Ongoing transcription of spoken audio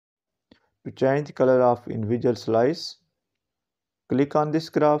to change the color of individual slice. Click on this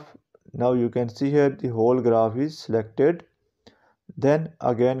graph. Now you can see here the whole graph is selected. Then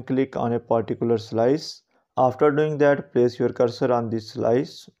again click on a particular slice. After doing that, place your cursor on this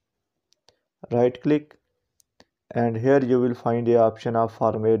slice, right click, and here you will find the option of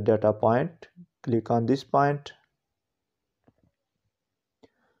format data point. Click on this point,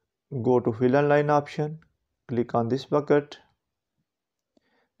 go to fill and line option, click on this bucket,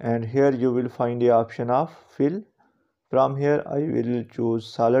 and here you will find the option of fill. From here I will choose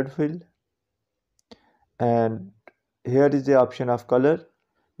solid fill, and here is the option of color.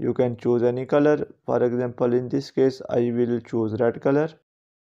 You can choose any color. For example, in this case I will choose red color.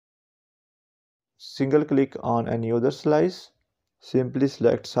 Single click on any other slice, simply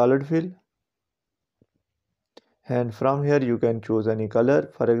select solid fill, and from here you can choose any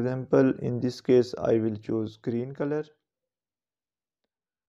color. For example, in this case I will choose green color.